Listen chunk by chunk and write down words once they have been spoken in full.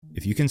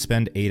If you can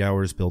spend 8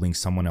 hours building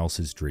someone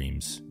else's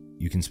dreams,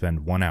 you can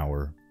spend 1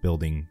 hour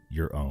building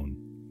your own.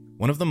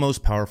 One of the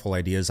most powerful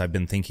ideas I've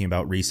been thinking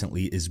about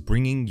recently is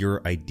bringing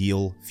your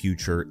ideal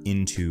future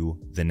into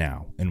the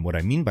now. And what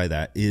I mean by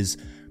that is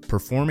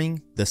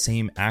performing the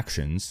same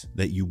actions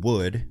that you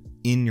would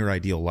in your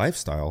ideal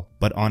lifestyle,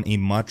 but on a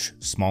much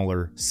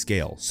smaller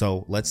scale.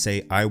 So let's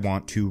say I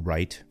want to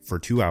write for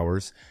 2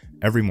 hours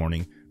every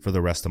morning for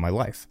the rest of my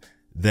life.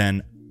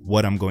 Then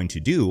what I'm going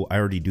to do, I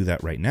already do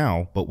that right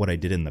now, but what I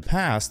did in the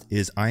past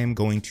is I am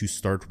going to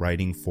start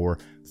writing for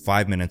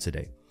 5 minutes a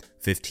day,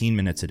 15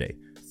 minutes a day,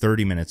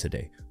 30 minutes a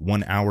day,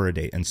 1 hour a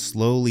day, and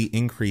slowly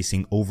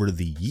increasing over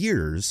the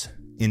years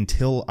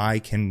until I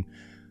can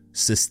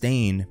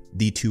sustain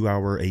the 2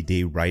 hour a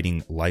day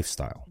writing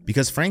lifestyle.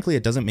 Because frankly,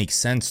 it doesn't make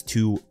sense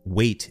to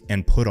wait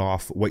and put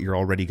off what you're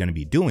already going to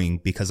be doing,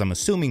 because I'm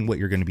assuming what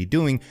you're going to be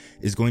doing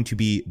is going to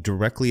be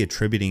directly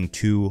attributing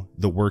to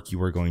the work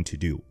you are going to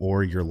do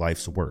or your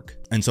life's work.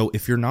 And so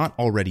if you're not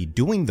already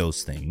doing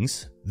those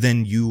things,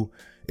 then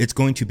it's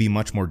going to be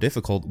much more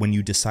difficult when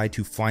you decide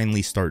to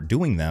finally start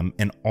doing them,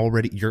 and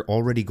you're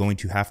already going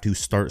to have to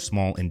start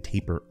small and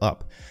taper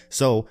up.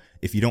 So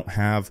if you don't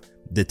have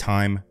the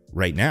time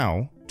right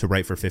now to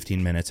write for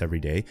 15 minutes every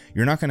day,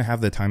 you're not going to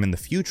have the time in the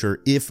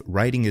future if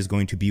writing is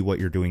going to be what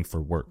you're doing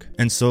for work.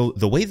 And so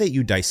the way that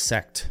you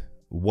dissect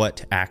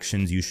what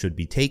actions you should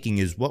be taking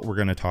is what we're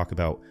going to talk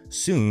about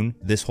soon.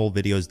 This whole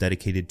video is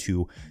dedicated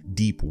to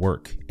deep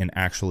work and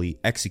actually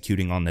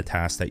executing on the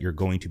tasks that you're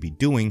going to be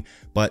doing,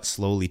 but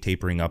slowly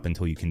tapering up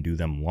until you can do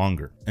them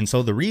longer. And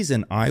so the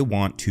reason I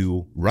want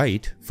to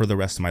write for the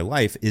rest of my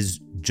life is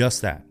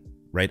just that.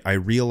 Right? I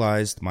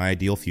realized my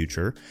ideal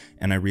future,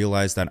 and I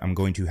realized that I'm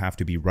going to have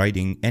to be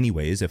writing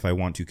anyways if I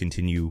want to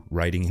continue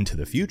writing into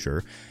the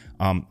future.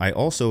 I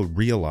also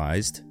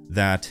realized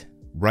that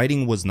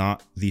writing was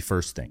not the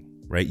first thing,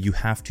 right? You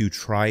have to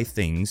try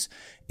things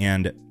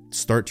and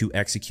start to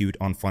execute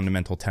on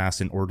fundamental tasks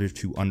in order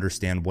to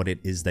understand what it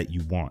is that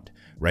you want,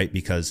 right?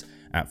 Because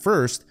at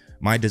first,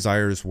 my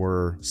desires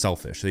were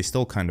selfish. They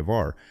still kind of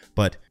are,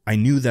 but I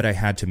knew that I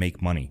had to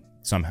make money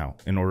somehow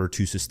in order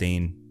to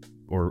sustain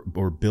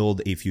or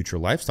build a future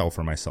lifestyle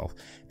for myself.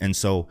 And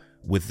so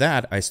with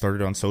that, I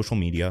started on social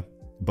media.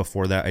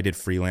 Before that, I did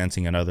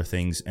freelancing and other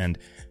things. And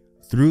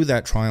through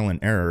that trial and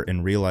error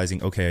and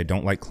realizing, okay, I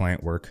don't like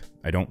client work.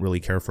 I don't really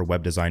care for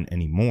web design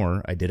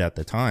anymore. I did at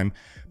the time,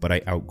 but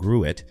I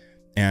outgrew it.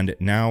 And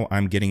now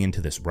I'm getting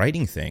into this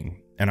writing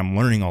thing and I'm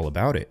learning all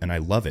about it and I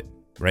love it,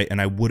 right? And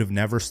I would have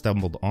never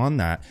stumbled on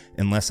that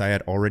unless I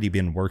had already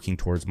been working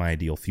towards my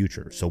ideal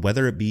future. So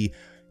whether it be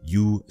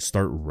you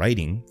start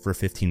writing for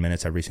 15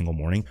 minutes every single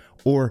morning,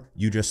 or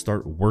you just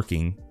start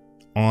working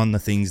on the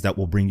things that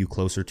will bring you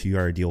closer to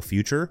your ideal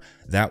future.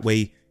 That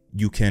way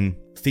you can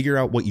figure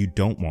out what you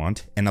don't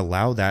want and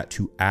allow that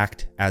to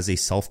act as a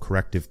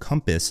self-corrective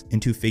compass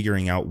into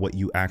figuring out what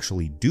you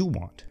actually do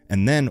want.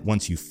 And then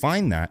once you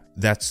find that,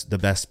 that's the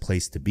best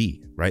place to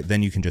be, right?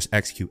 Then you can just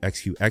execute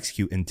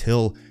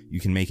until you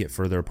can make it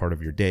further a part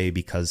of your day,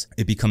 because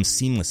it becomes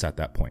seamless at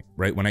that point,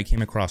 right? When I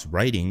came across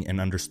writing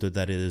and understood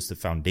that it is the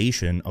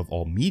foundation of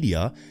all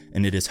media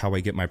and it is how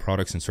I get my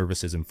products and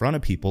services in front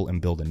of people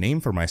and build a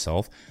name for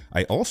myself,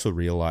 I also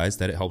realized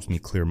that it helps me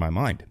clear my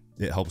mind.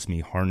 It helps me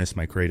harness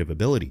my creative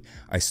ability.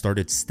 I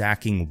started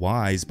stacking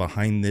whys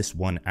behind this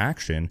one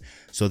action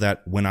so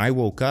that when I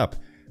woke up,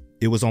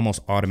 it was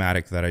almost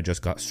automatic that I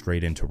just got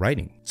straight into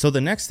writing. So the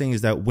next thing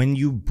is that when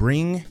you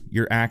bring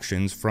your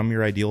actions from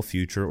your ideal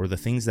future, or the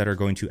things that are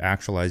going to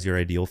actualize your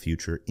ideal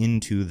future,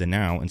 into the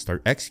now and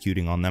start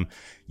executing on them,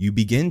 you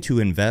begin to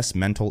invest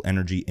mental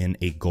energy in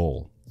a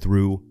goal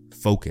through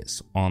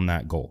focus on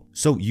that goal.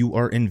 So you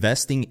are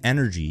investing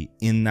energy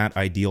in that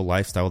ideal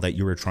lifestyle that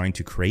you are trying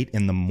to create.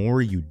 And the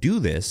more you do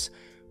this,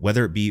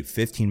 whether it be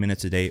 15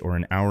 minutes a day or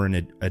an hour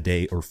a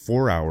day or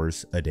 4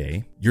 hours a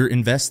day, you're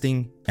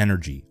investing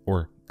energy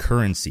or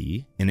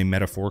currency in a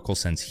metaphorical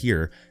sense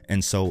here.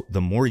 And so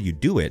the more you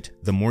do it,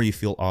 the more you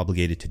feel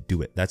obligated to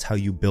do it. That's how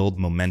you build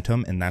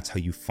momentum, and that's how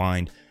you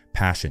find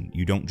passion.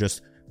 You don't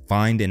just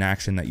find an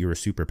action that you're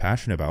super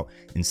passionate about.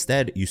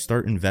 Instead, you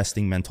start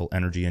investing mental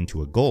energy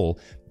into a goal.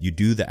 You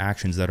do the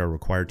actions that are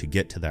required to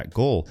get to that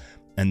goal,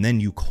 and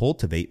then you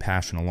cultivate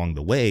passion along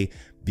the way,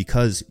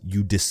 because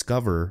you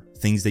discover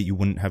things that you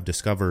wouldn't have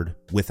discovered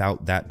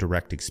without that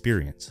direct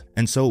experience.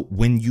 And so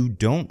when you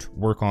don't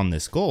work on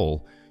this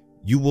goal,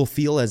 you will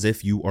feel as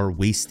if you are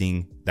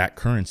wasting that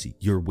currency.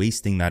 You're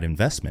wasting that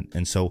investment.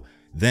 And so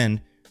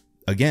then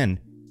again,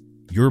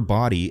 your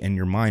body and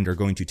your mind are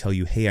going to tell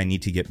you, hey, I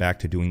need to get back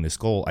to doing this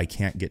goal. I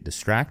can't get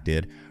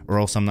distracted, or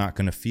else I'm not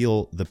going to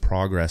feel the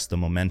progress, the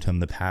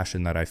momentum, the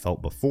passion that I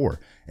felt before.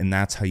 And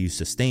that's how you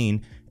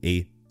sustain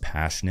a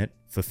passionate,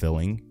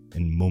 fulfilling,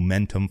 and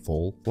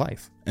momentum-full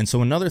life. And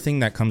so another thing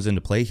that comes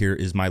into play here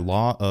is my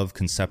law of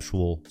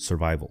conceptual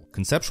survival.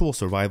 Conceptual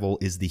survival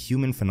is the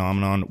human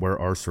phenomenon where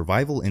our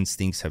survival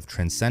instincts have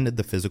transcended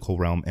the physical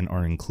realm and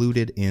are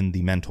included in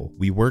the mental.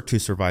 We work to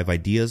survive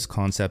ideas,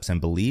 concepts,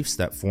 and beliefs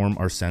that form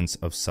our sense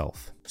of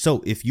self.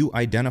 So if you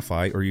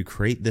identify or you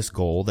create this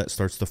goal that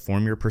starts to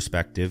form your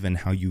perspective and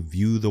how you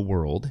view the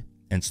world,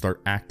 and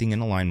start acting in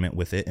alignment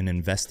with it and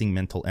investing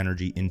mental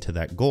energy into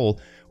that goal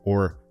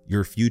or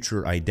your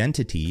future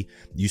identity,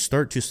 you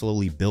start to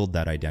slowly build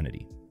that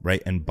identity,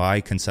 right? And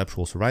by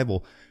conceptual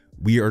survival,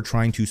 we are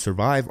trying to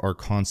survive our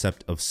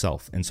concept of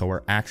self. And so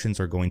our actions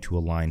are going to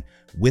align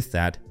with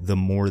that the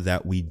more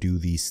that we do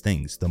these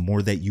things, the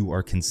more that you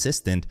are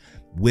consistent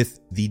with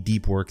the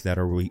deep work that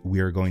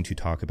we are going to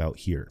talk about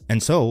here.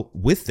 And so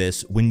with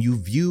this, when you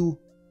view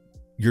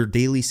your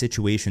daily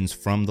situations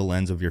from the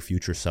lens of your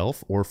future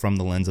self or from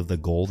the lens of the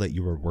goal that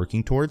you are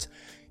working towards,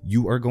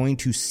 you are going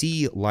to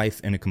see life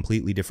in a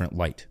completely different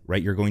light,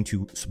 right? You're going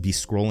to be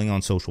scrolling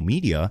on social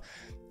media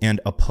and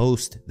a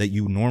post that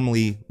you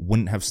normally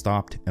wouldn't have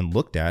stopped and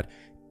looked at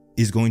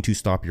is going to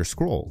stop your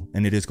scroll,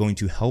 and it is going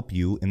to help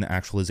you in the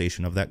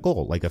actualization of that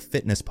goal. Like a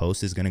fitness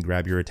post is going to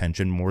grab your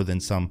attention more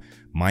than some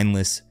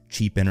mindless,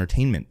 cheap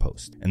entertainment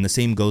post. And the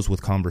same goes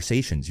with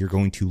conversations. You're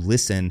going to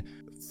listen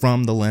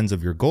from the lens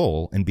of your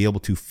goal and be able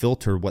to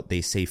filter what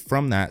they say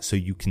from that so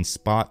you can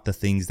spot the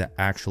things that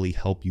actually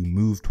help you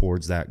move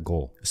towards that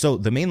goal. So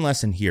the main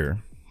lesson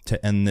here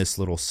to end this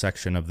little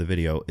section of the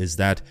video is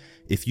that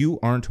if you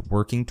aren't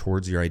working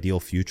towards your ideal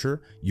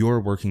future,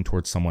 you're working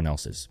towards someone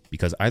else's.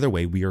 Because either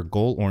way, we are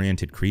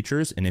goal-oriented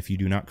creatures, and if you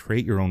do not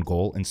create your own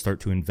goal and start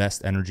to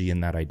invest energy in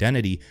that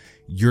identity,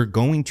 you're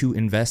going to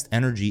invest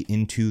energy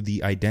into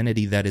the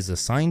identity that is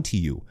assigned to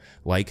you,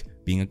 like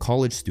being a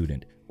college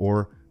student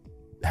or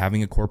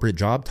having a corporate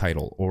job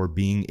title or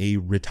being a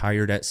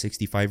retired at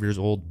 65 years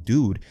old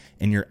dude,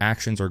 and your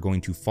actions are going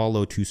to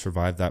follow to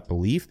survive that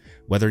belief,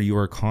 whether you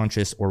are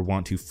conscious or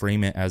want to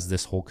frame it as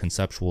this whole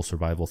conceptual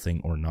survival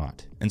thing or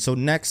not. And so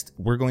next,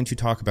 we're going to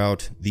talk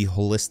about the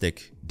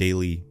holistic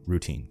daily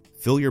routine.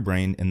 Fill your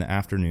brain in the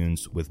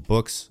afternoons with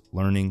books,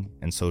 learning,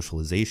 and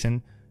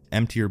socialization.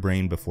 Empty your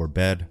brain before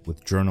bed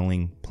with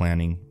journaling,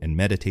 planning, and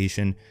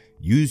meditation.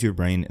 Use your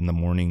brain in the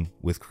morning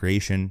with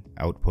creation,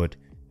 output,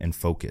 and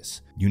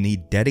focus. You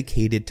need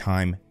dedicated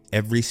time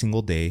every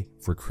single day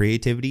for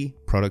creativity,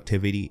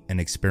 productivity, and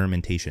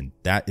experimentation.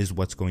 That is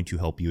what's going to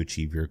help you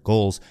achieve your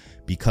goals,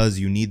 because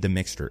you need the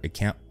mixture. It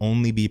can't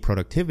only be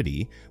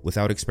productivity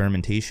without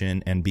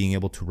experimentation and being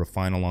able to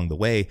refine along the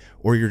way,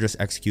 or you're just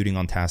executing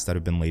on tasks that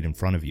have been laid in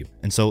front of you.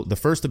 And so the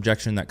first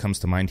objection that comes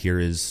to mind here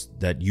is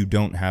that you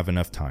don't have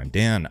enough time.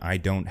 Dan, I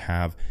don't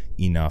have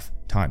enough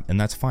time. And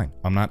that's fine.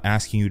 I'm not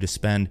asking you to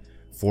spend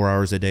 4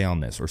 hours a day on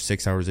this, or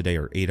 6 hours a day,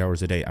 or 8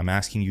 hours a day. I'm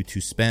asking you to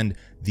spend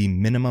the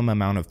minimum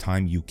amount of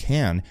time you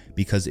can,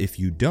 because if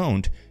you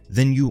don't,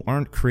 then you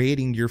aren't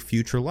creating your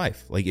future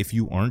life. Like if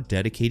you aren't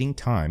dedicating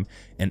time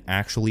and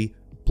actually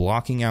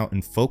blocking out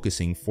and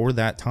focusing for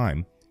that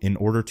time in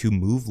order to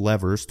move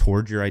levers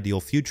toward your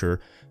ideal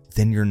future,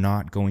 then you're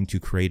not going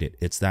to create it.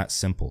 It's that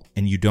simple.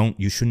 And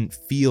you shouldn't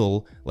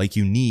feel like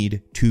you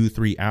need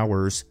 2-3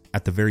 hours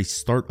at the very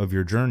start of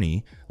your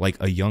journey, like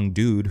a young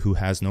dude who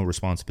has no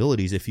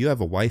responsibilities. If you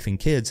have a wife and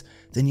kids,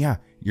 then yeah,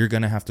 you're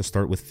going to have to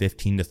start with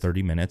 15 to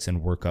 30 minutes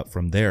and work up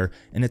from there.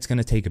 And it's going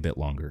to take a bit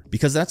longer,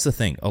 because that's the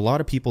thing. A lot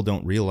of people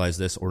don't realize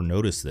this or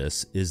notice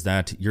this, is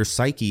that your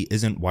psyche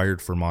isn't wired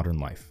for modern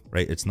life,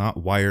 right? It's not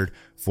wired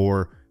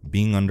for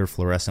being under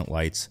fluorescent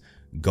lights,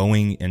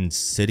 going and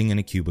sitting in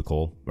a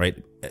cubicle,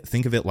 right?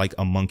 Think of it like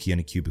a monkey in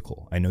a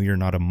cubicle. I know you're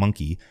not a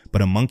monkey,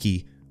 but a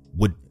monkey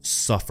would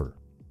suffer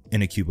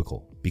in a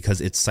cubicle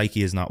because its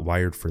psyche is not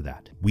wired for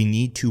that. We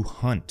need to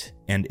hunt.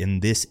 And in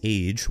this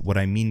age, what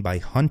I mean by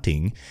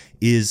hunting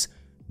is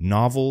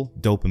novel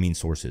dopamine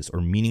sources,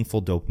 or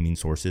meaningful dopamine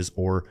sources,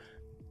 or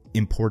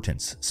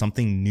importance,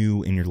 something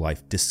new in your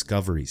life,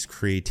 discoveries,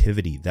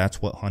 creativity.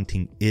 That's what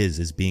hunting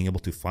is being able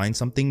to find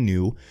something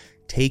new,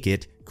 take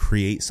it,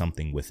 create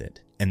something with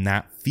it. And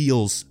that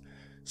feels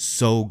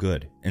so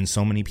good. And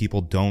so many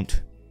people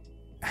don't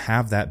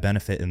have that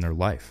benefit in their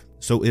life.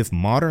 So if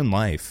modern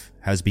life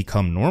has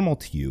become normal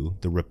to you,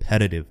 the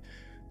repetitive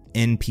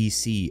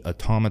NPC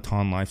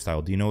automaton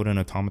lifestyle, do you know what an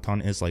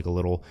automaton is? Like a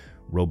little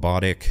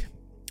robotic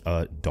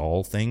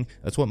doll thing?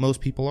 That's what most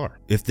people are.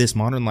 If this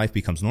modern life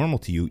becomes normal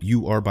to you,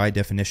 you are by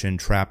definition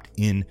trapped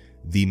in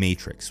the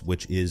matrix,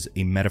 which is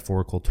a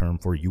metaphorical term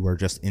for you are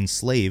just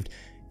enslaved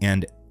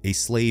and a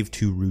slave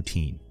to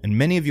routine. And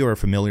many of you are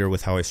familiar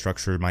with how I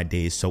structure my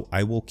days, so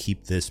I will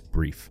keep this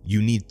brief.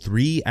 You need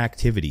 3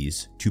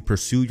 activities to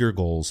pursue your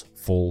goals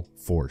full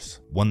force.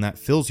 One that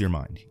fills your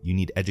mind. You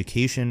need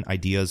education,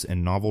 ideas,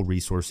 and novel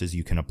resources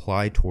you can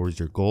apply towards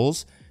your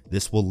goals.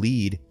 This will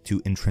lead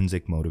to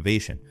intrinsic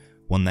motivation.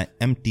 One that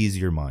empties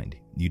your mind.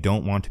 You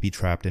don't want to be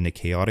trapped in a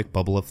chaotic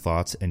bubble of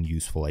thoughts and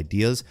useful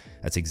ideas.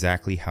 That's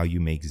exactly how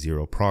you make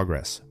zero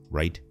progress.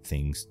 Write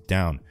things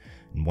down.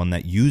 And one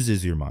that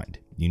uses your mind.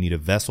 You need a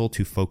vessel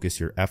to focus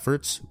your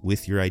efforts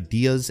with your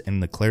ideas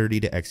and the clarity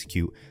to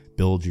execute,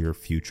 build your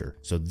future.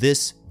 So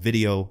this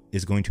video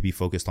is going to be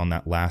focused on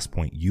that last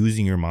point,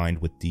 using your mind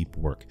with deep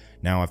work.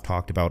 Now, I've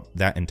talked about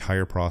that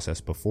entire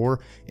process before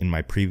in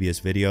my previous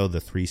video,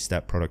 the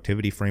 3-step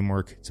productivity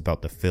framework. It's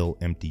about the fill,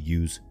 empty,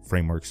 use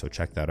framework. So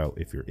check that out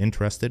if you're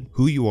interested.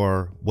 Who you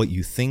are, what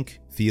you think,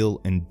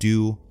 feel, and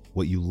do,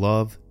 what you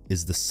love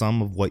is the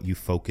sum of what you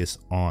focus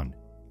on.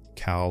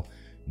 Cal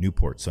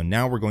Newport. So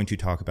now we're going to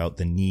talk about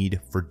the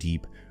need for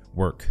deep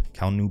work.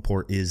 Cal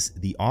Newport is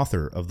the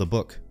author of the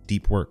book,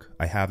 Deep Work.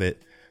 I have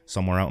it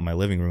somewhere out in my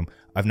living room.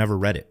 I've never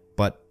read it,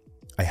 but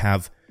I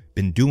have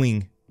been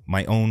doing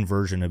my own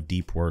version of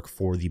deep work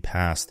for the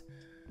past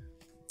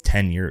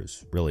 10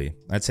 years, really.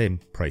 I'd say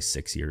probably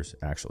 6 years,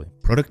 actually.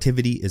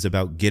 Productivity is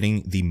about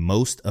getting the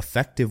most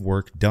effective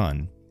work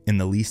done in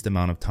the least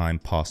amount of time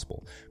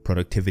possible.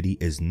 Productivity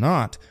is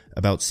not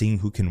about seeing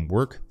who can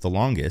work the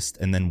longest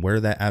and then wear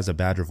that as a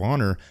badge of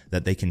honor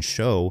that they can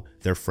show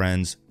their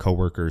friends,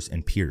 coworkers,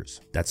 and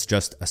peers. That's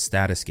just a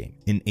status game.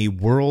 In a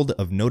world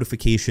of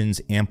notifications,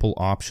 ample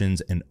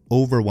options, and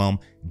overwhelm,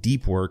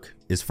 deep work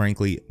is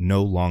frankly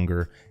no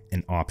longer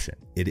an option.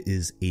 It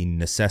is a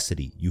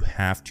necessity. You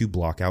have to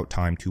block out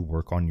time to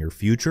work on your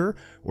future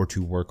or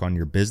to work on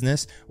your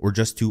business or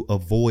just to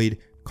avoid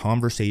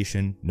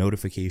conversation,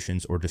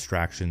 notifications, or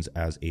distractions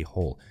as a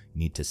whole.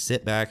 You need to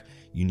sit back.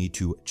 You need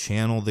to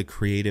channel the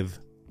creative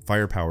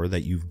firepower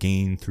that you've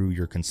gained through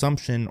your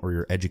consumption or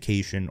your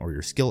education or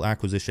your skill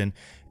acquisition,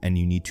 and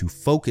you need to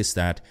focus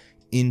that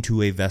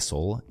into a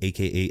vessel,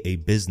 aka a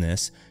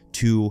business,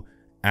 to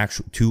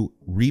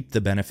reap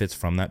the benefits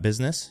from that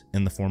business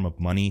in the form of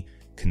money,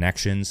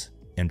 connections,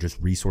 and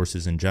just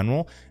resources in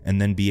general,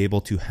 and then be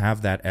able to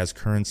have that as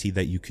currency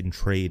that you can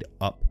trade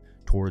up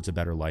towards a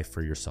better life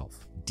for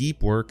yourself.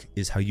 Deep work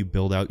is how you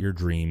build out your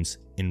dreams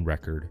in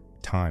record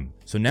time.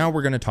 So now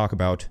we're going to talk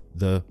about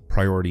the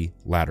priority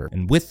ladder.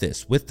 And with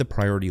the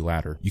priority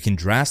ladder, you can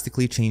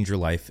drastically change your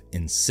life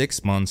in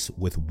 6 months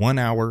with 1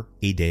 hour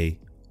a day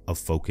of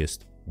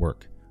focused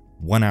work.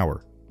 1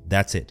 hour.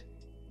 That's it.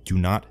 Do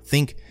not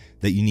think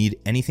that you need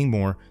anything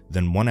more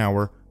than 1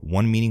 hour,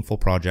 one meaningful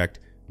project,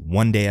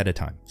 one day at a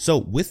time. So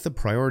with the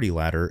priority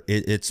ladder,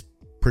 it's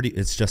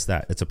just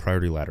that. It's a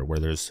priority ladder where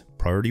there's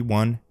priority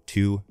 1,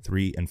 2,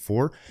 3, and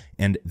 4,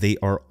 and they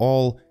are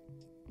all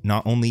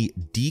not only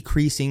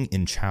decreasing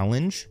in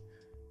challenge,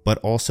 but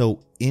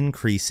also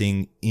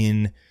increasing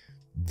in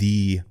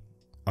the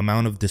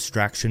amount of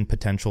distraction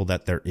potential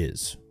that there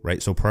is,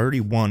 right? So priority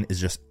 1 is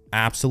just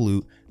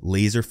absolute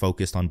laser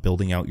focused on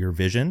building out your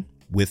vision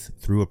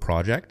through a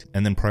project.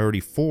 And then priority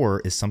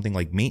 4 is something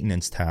like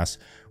maintenance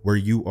tasks where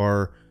you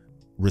are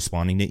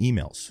responding to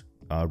emails,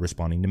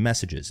 responding to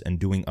messages, and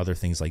doing other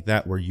things like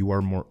that, where you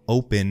are more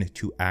open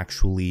to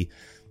actually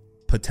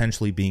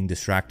potentially being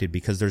distracted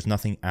because there's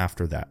nothing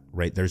after that,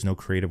 right? There's no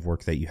creative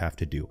work that you have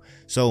to do.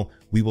 So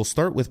we will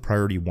start with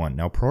priority 1.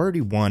 Now,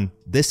 priority 1,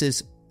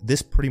 this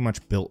pretty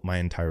much built my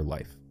entire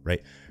life,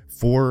 right?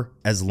 For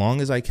as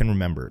long as I can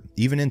remember,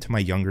 even into my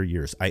younger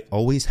years, I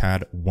always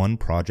had one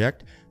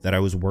project that I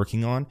was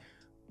working on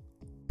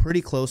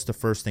pretty close to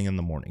first thing in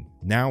the morning.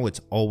 Now it's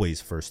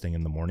always first thing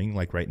in the morning.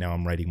 Like right now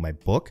I'm writing my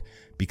book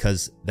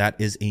because that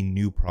is a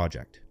new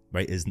project,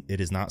 right? It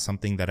is not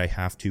something that I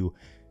have to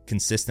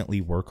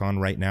consistently work on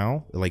right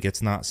now. Like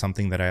it's not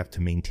something that I have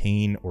to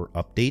maintain or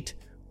update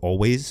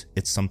always.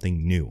 It's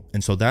something new.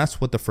 And so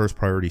that's what the first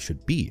priority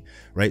should be,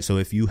 right? So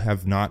if you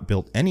have not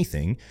built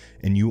anything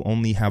and you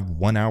only have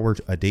 1 hour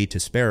a day to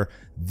spare,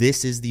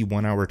 this is the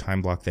 1 hour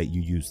time block that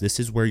you use. This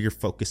is where you're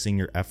focusing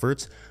your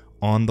efforts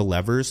on the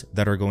levers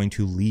that are going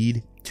to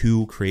lead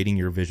to creating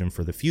your vision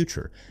for the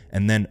future.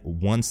 And then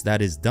once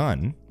that is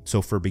done,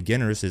 so for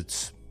beginners,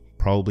 it's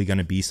probably going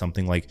to be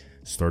something like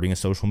starting a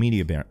social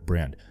media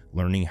brand,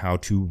 learning how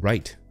to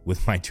write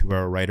with my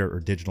 2-hour writer or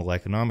digital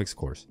economics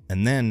course.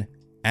 And then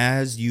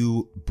as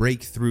you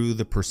break through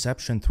the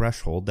perception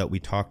threshold that we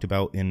talked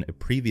about in a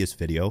previous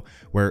video,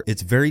 where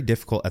it's very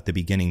difficult at the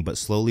beginning, but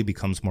slowly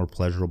becomes more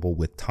pleasurable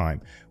with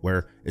time,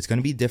 where it's going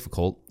to be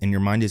difficult and your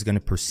mind is going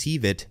to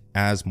perceive it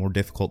as more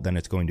difficult than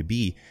it's going to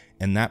be.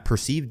 And that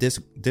perceived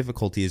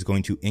difficulty is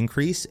going to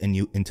increase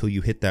until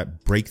you hit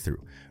that breakthrough,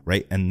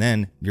 right? And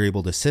then you're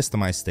able to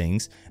systemize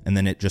things, and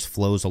then it just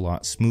flows a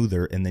lot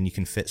smoother, and then you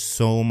can fit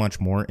so much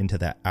more into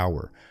that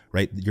hour,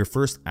 right? Your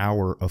first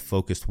hour of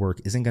focused work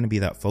isn't going to be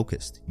that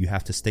focused. You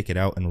have to stick it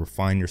out and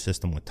refine your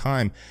system with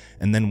time.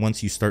 And then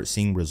once you start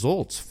seeing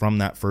results from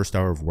that first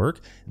hour of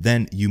work,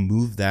 then you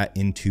move that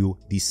into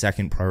the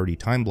second priority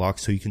time block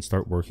so you can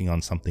start working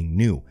on something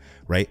new,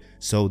 right?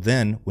 So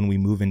then when we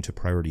move into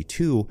priority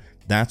 2,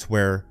 that's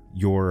where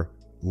your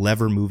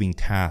lever moving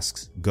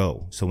tasks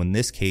go. So in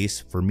this case,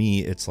 for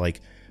me, it's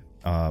like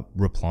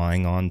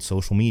replying on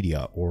social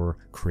media or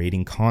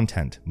creating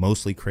content,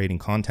 mostly creating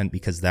content,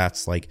 because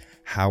that's like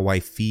how I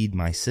feed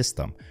my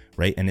system,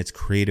 right? And it's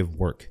creative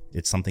work.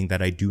 It's something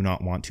that I do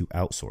not want to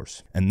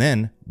outsource. And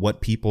then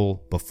what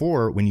people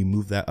before, when you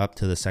move that up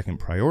to the second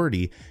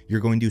priority,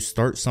 you're going to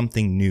start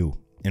something new.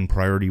 in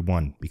priority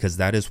 1, because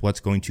that is what's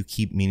going to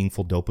keep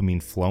meaningful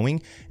dopamine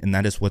flowing, and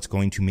that is what's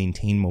going to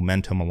maintain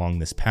momentum along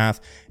this path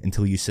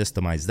until you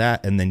systemize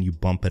that, and then you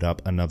bump it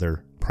up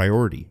another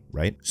priority,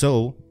 right?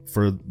 So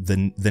for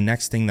the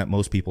next thing that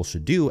most people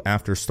should do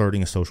after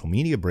starting a social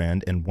media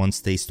brand, and once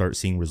they start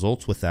seeing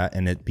results with that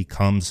and it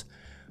becomes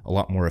a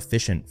lot more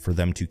efficient for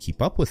them to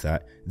keep up with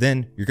that,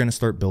 then you're going to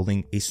start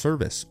building a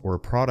service or a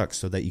product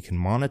so that you can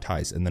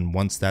monetize. And then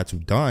once that's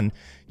done,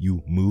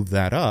 you move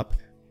that up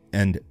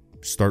and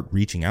start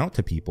reaching out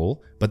to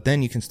people, but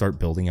then you can start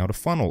building out a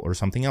funnel or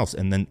something else.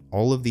 And then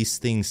all of these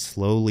things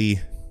slowly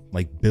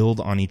build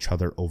on each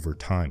other over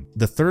time.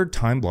 The third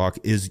time block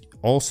is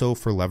also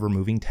for lever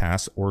moving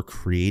tasks or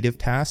creative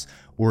tasks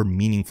or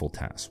meaningful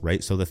tasks,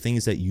 right? So the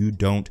things that you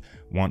don't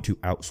want to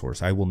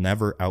outsource. I will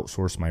never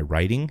outsource my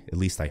writing. At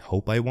least I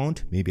hope I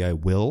won't. Maybe I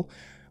will.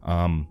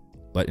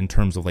 But in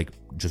terms of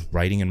just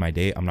writing in my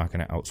day, I'm not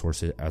going to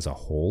outsource it as a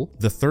whole.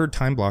 The third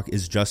time block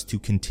is just to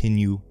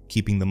continue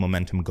keeping the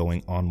momentum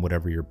going on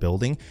whatever you're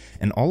building.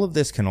 And all of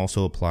this can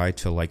also apply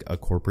to a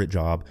corporate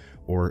job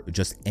or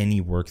just any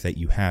work that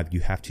you have.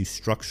 You have to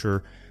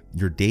structure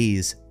your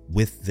days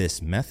with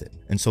this method.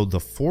 And so the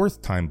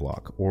fourth time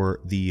block, or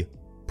the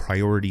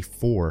priority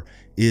 4,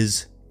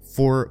 is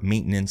for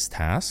maintenance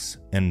tasks.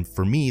 And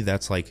for me,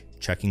 that's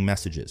checking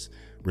messages,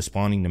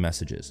 responding to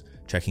messages,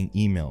 checking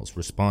emails,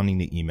 responding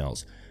to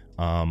emails,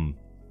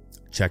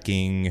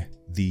 checking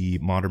the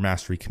Modern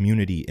Mastery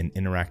community and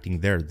interacting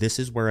there. This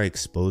is where I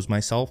expose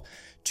myself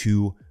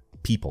to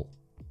people,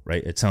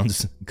 right? It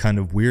sounds kind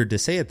of weird to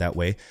say it that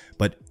way,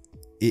 but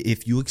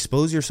if you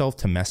expose yourself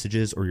to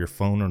messages or your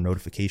phone or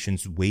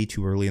notifications way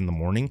too early in the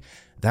morning,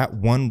 that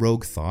one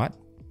rogue thought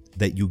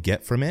that you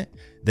get from it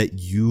that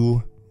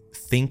you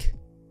think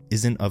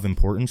isn't of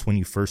importance when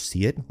you first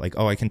see it,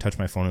 oh, I can touch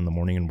my phone in the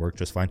morning and work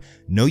just fine.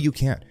 No, you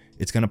can't.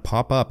 It's going to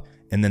pop up,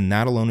 and then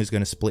that alone is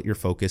going to split your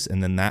focus,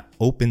 and then that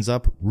opens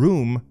up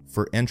room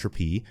for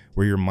entropy,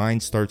 where your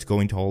mind starts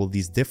going to all of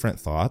these different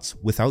thoughts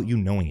without you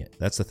knowing it.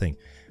 That's the thing.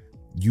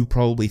 You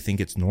probably think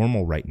it's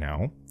normal right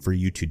now for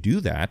you to do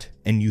that,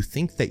 and you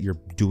think that you're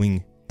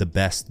doing the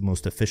best,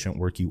 most efficient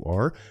work you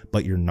are,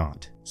 but you're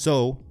not.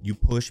 So you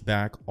push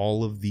back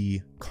all of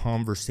the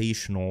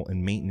conversational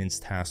and maintenance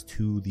tasks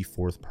to the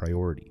fourth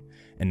priority.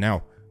 And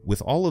now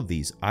with all of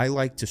these, I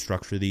like to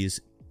structure these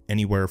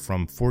anywhere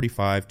from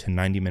 45 to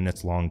 90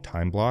 minutes long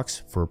time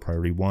blocks for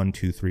priority 1,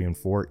 2, 3, and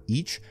 4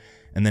 each.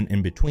 And then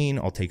in between,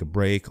 I'll take a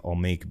break, I'll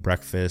make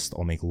breakfast,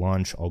 I'll make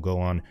lunch, I'll go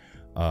on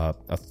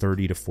a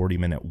 30 to 40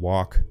 minute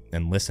walk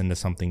and listen to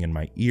something in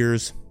my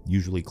ears,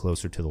 usually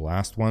closer to the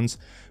last ones.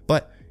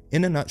 But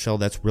in a nutshell,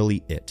 that's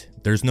really it.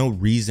 There's no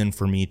reason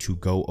for me to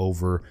go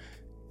over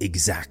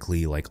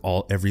exactly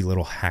every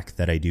little hack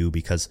that I do,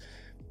 because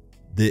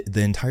the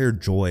entire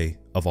joy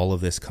of all of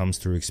this comes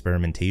through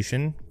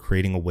experimentation,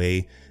 creating a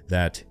way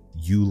that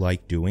you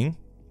like doing,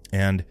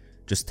 and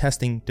just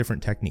testing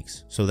different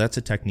techniques. So that's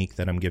a technique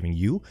that I'm giving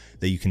you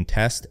that you can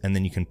test, and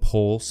then you can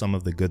pull some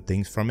of the good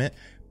things from it,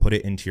 put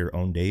it into your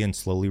own day, and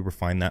slowly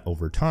refine that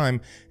over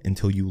time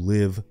until you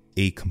live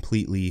a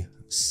completely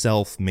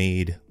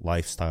self-made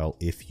lifestyle,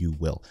 if you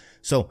will.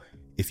 So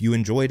if you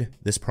enjoyed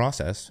this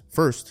process,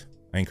 first,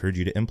 I encourage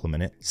you to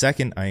implement it.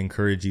 Second, I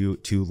encourage you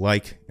to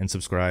like and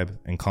subscribe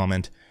and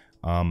comment.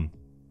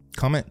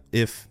 Comment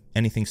if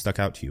anything stuck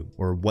out to you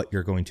or what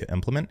you're going to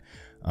implement,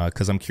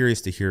 because I'm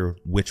curious to hear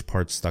which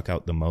parts stuck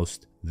out the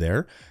most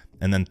there.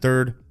 And then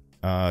third,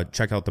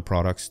 check out the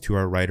products,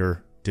 2-Hour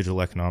Writer,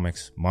 Digital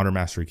Economics, Modern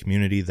Mastery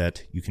community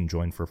that you can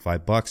join for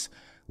 $5.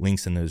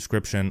 Links in the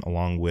description,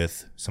 along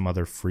with some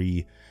other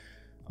free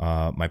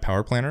my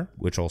Power Planner,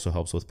 which also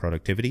helps with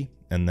productivity,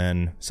 and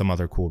then some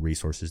other cool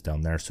resources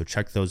down there. So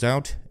check those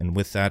out. And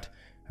with that,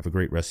 have a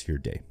great rest of your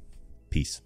day. Peace.